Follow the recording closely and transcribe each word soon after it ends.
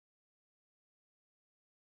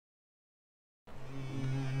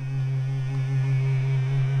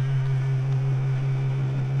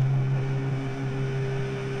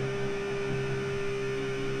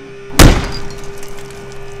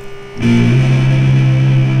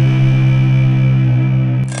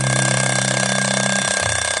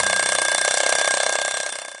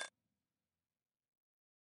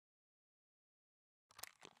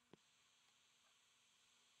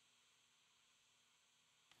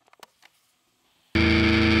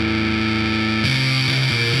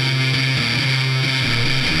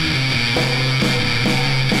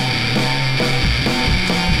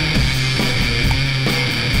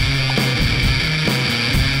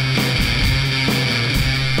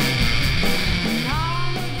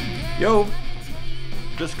Yo,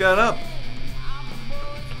 just got up.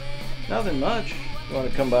 Nothing much. You want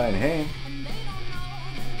to come by and hang?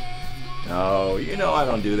 No, you know I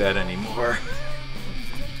don't do that anymore.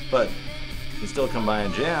 But you can still come by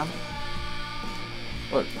and jam.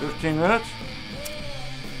 What, 15 minutes?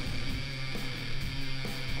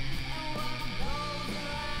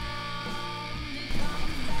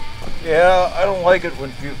 Yeah, I don't like it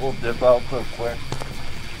when people dip out so quick.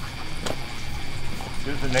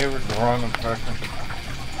 Gives the neighbors the wrong impression.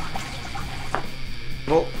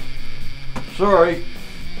 Well, sorry.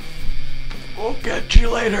 We'll catch you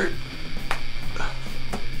later.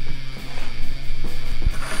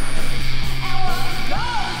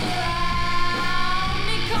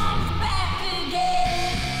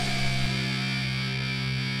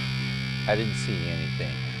 I didn't see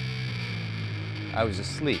anything. I was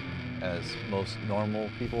asleep, as most normal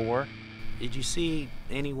people were. Did you see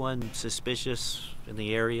anyone suspicious in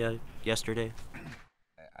the area yesterday?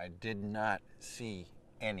 I did not see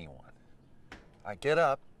anyone. I get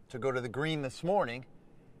up to go to the green this morning,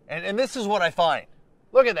 and this is what I find.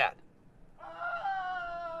 Look at that.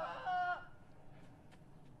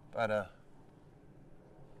 But,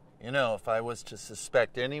 you know, if I was to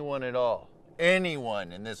suspect anyone at all,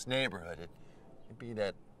 anyone in this neighborhood, it'd be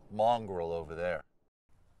that mongrel over there.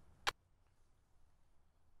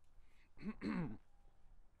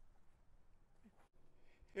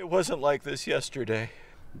 It wasn't like this yesterday.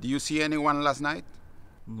 Do you see anyone last night?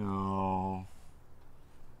 No.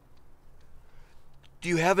 Do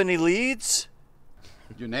you have any leads?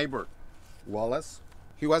 Your neighbor, Wallace,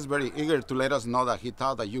 he was very eager to let us know that he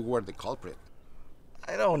thought that you were the culprit.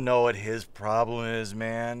 I don't know what his problem is,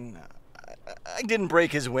 man. I didn't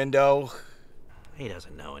break his window. He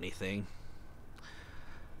doesn't know anything.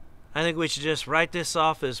 I think we should just write this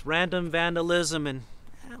off as random vandalism and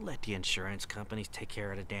let the insurance companies take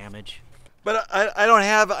care of the damage. But I don't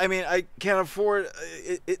have, I mean, I can't afford,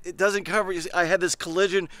 it doesn't cover. You see, I had this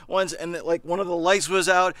collision once, and like one of the lights was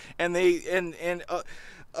out, and what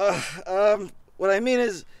I mean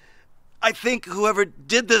is, I think whoever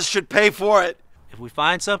did this should pay for it. If we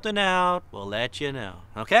find something out, we'll let you know,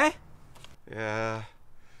 okay? Yeah,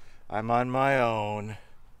 I'm on my own.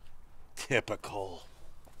 Typical.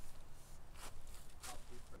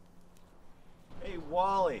 Hey,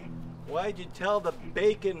 Wally, why'd you tell the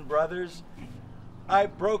Bacon brothers I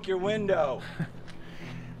broke your window?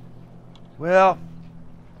 Well,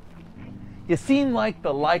 you seem like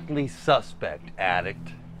the likely suspect, addict.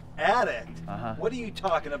 Addict? Uh-huh. What are you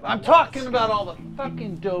talking about? I'm talking about all the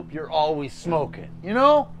fucking dope you're always smoking, you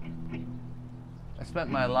know? I spent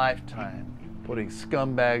my lifetime putting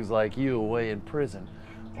scumbags like you away in prison,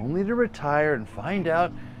 only to retire and find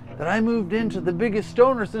out that I moved into the biggest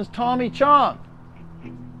stoner since Tommy Chong.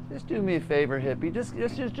 Just do me a favor, hippie.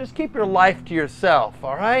 Just keep your life to yourself,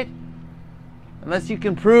 all right? Unless you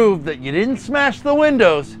can prove that you didn't smash the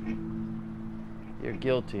windows, you're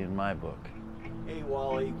guilty in my book. Hey,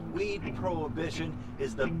 Wally, weed prohibition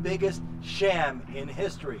is the biggest sham in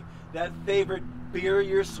history. That favorite beer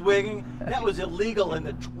you're swinging, that was illegal in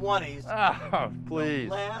the 20s. Oh, please.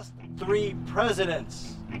 The last 3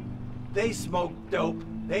 presidents, they smoked dope.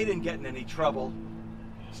 They didn't get in any trouble.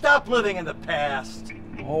 Stop living in the past.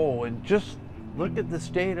 Oh, and just look at the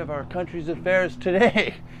state of our country's affairs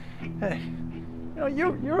today. Hey, you know,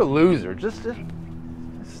 you're a loser. Just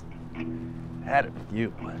had it with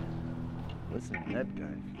you, but listen to that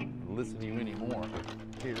guy. Don't listen to you anymore.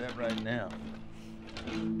 I'll tell you that right now.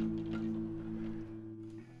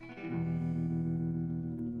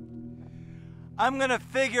 I'm gonna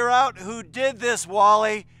figure out who did this,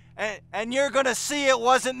 Wally, and you're gonna see it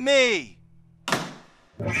wasn't me.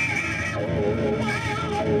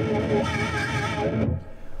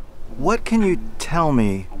 What can you tell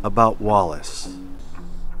me about Wallace?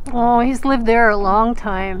 Oh, he's lived there a long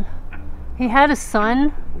time. He had a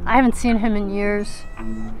son. I haven't seen him in years.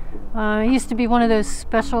 He used to be one of those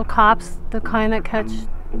special cops, the kind that catch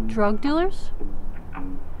drug dealers.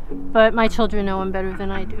 But my children know him better than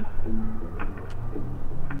I do.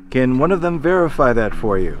 Can one of them verify that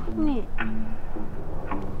for you? Yeah.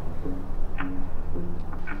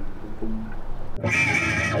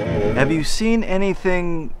 Have you seen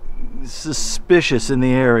anything suspicious in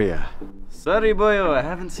the area? Sorry, boyo, I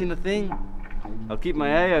haven't seen a thing. I'll keep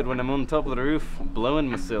my eye out when I'm on top of the roof, blowing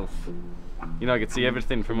myself. You know, I could see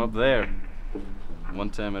everything from up there. One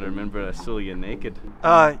time I remember I saw you naked.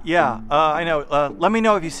 Yeah, I know. Let me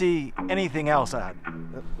know if you see anything else odd.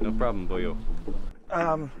 No problem, boyo.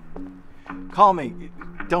 Call me.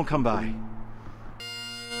 Don't come by.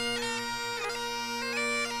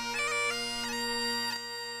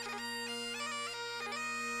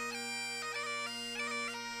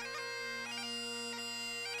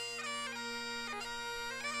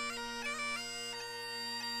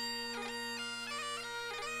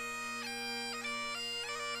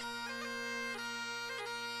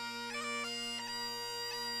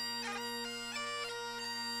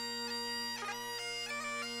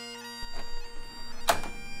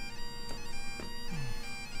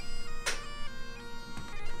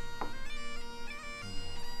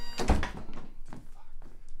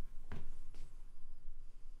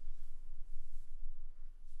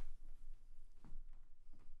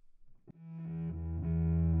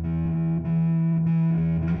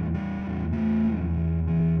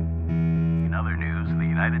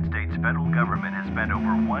 United States federal government has spent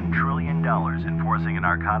over $1 trillion enforcing a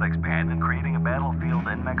narcotics ban and creating a battlefield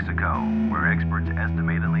in Mexico, where experts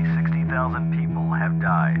estimate at least 60,000 people have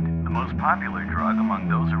died. The most popular drug among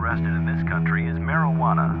those arrested in this country is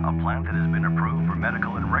marijuana, a plant that has been approved for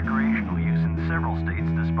medical and recreational use in several states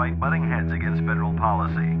despite butting heads against federal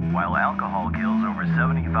policy. While alcohol kills over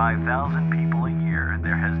 75,000 people a year,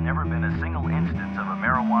 there has never been a single instance of a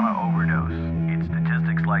marijuana overdose. It's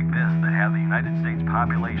statistics like this that have the United States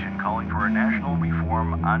population calling for a national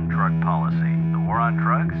reform on drug policy. The war on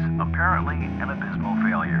drugs? Apparently an abysmal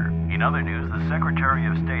failure. In other news, the Secretary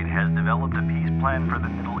of State has developed a peace plan for the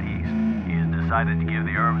Middle East. He has decided to give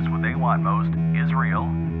the Arabs what they want most, Israel,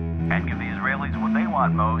 and give the Israelis what they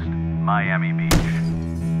want most, Miami Beach.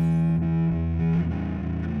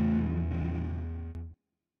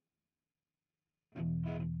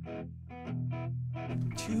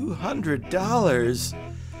 $200?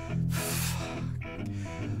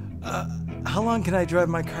 How long can I drive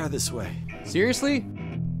my car this way? Seriously?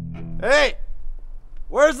 Hey!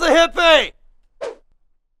 Where's the hippie?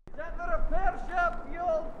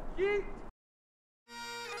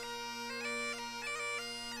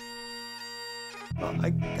 Well, I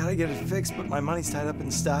gotta get it fixed, but my money's tied up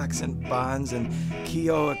in stocks and bonds and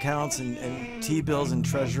Keo accounts and T-bills and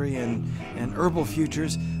treasury and herbal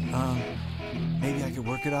futures. Maybe I could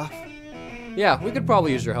work it off? Yeah, we could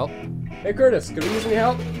probably use your help. Hey Curtis, could we use any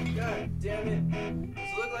help? God damn it. Does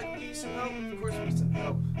it look like we need some help? Of course we need some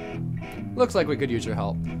help. Looks like we could use your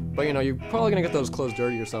help. But you know, you're probably gonna get those clothes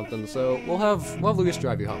dirty or something, so we'll have Luis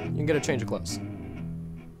drive you home. You can get a change of clothes.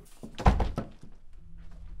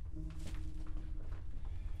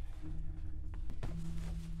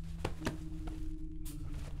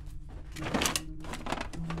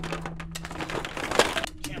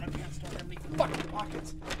 Damn, my pants don't have any fucking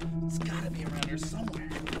pockets. It's gotta be around here somewhere.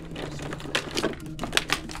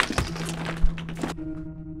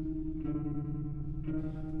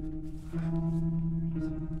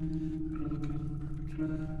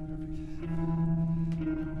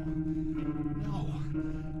 No.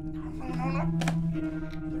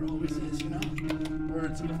 There always is, you know?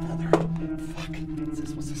 Birds of a feather. Fuck.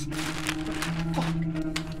 What's this? Fuck.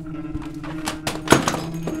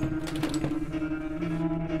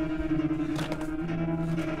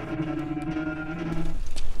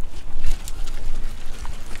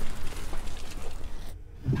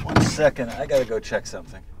 One second, I gotta go check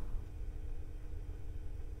something.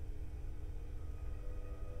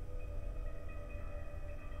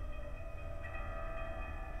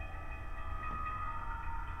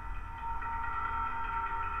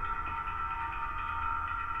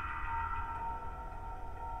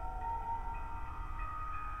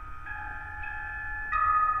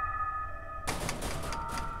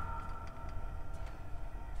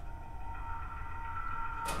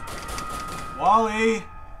 Wally?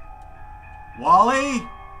 Wally?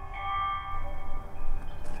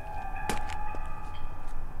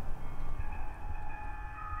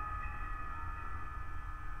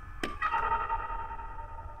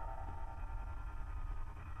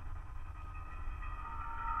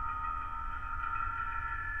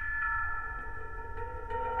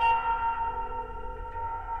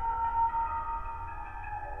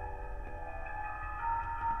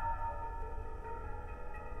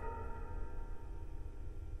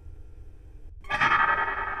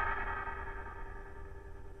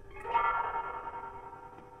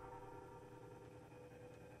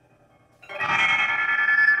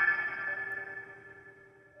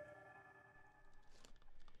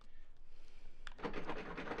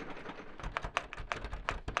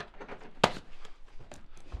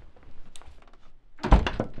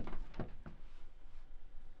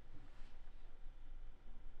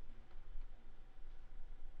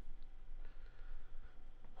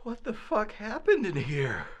 What the fuck happened in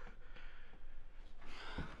here?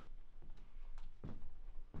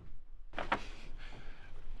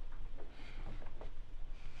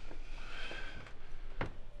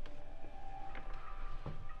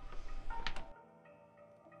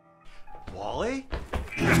 Wally?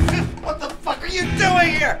 What the fuck are you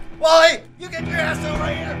doing here? Wally, you get your ass over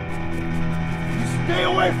here! Stay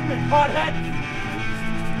away from me, pothead!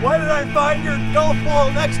 Why did I find your golf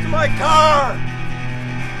ball next to my car?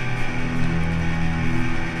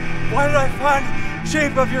 Why did I find the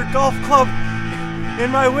shape of your golf club in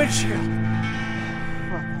my windshield?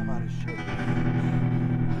 Fuck, I'm out of shape.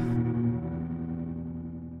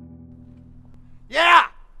 Yeah!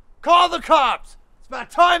 Call the cops! It's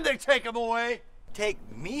about time they take him away. Take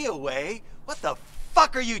me away? What the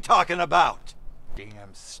fuck are you talking about?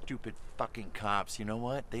 Damn stupid fucking cops. You know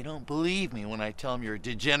what? They don't believe me when I tell them you're a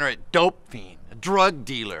degenerate dope fiend, a drug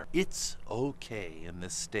dealer. It's okay in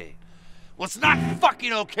this state. Well, it's not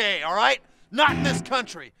fucking okay, all right? Not in this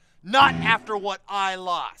country. Not after what I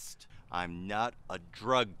lost. I'm not a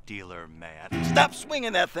drug dealer, man. Stop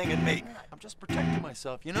swinging that thing at me. I'm just protecting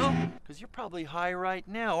myself, you know? Because you're probably high right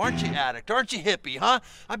now. Aren't you, addict? Aren't you, hippie, huh?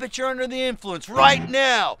 I bet you're under the influence right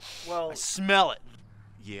now. Well, I smell it.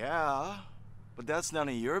 Yeah, but that's none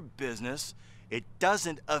of your business. It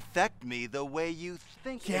doesn't affect me the way you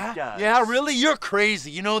think it does. Yeah, really? You're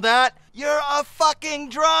crazy, you know that? You're a fucking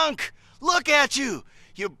drunk. Look at you.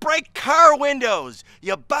 You break car windows.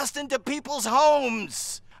 You bust into people's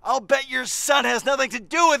homes. I'll bet your son has nothing to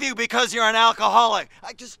do with you because you're an alcoholic.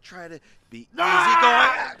 I just try to be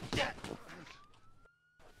easygoing.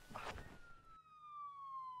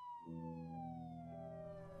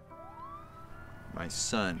 My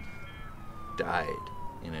son died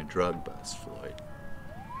in a drug bust, Floyd.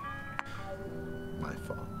 My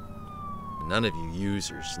fault. None of you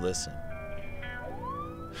users listen.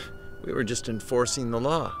 We were just enforcing the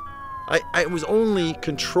law. I was only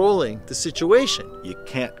controlling the situation. You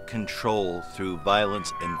can't control through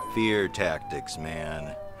violence and fear tactics,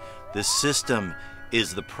 man. The system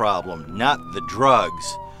is the problem, not the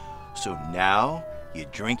drugs. So now you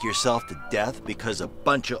drink yourself to death because a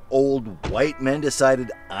bunch of old white men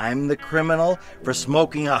decided I'm the criminal for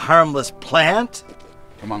smoking a harmless plant?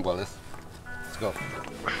 Come on, Wallace. Let's go.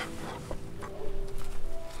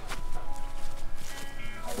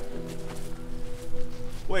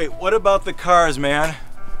 Wait, what about the cars, man?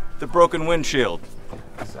 The broken windshield.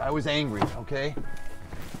 I was angry, okay?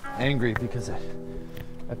 Angry because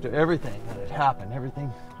after everything that had happened,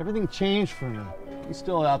 everything changed for me. He's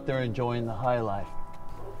still out there enjoying the high life.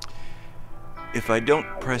 If I don't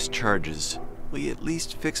press charges, will you at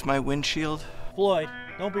least fix my windshield? Floyd,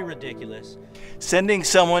 don't be ridiculous. Sending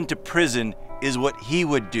someone to prison is what he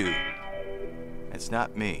would do. It's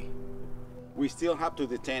not me. We still have to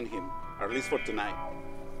detain him, at least for tonight.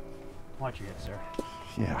 Watch your head, sir.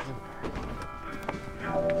 Yeah.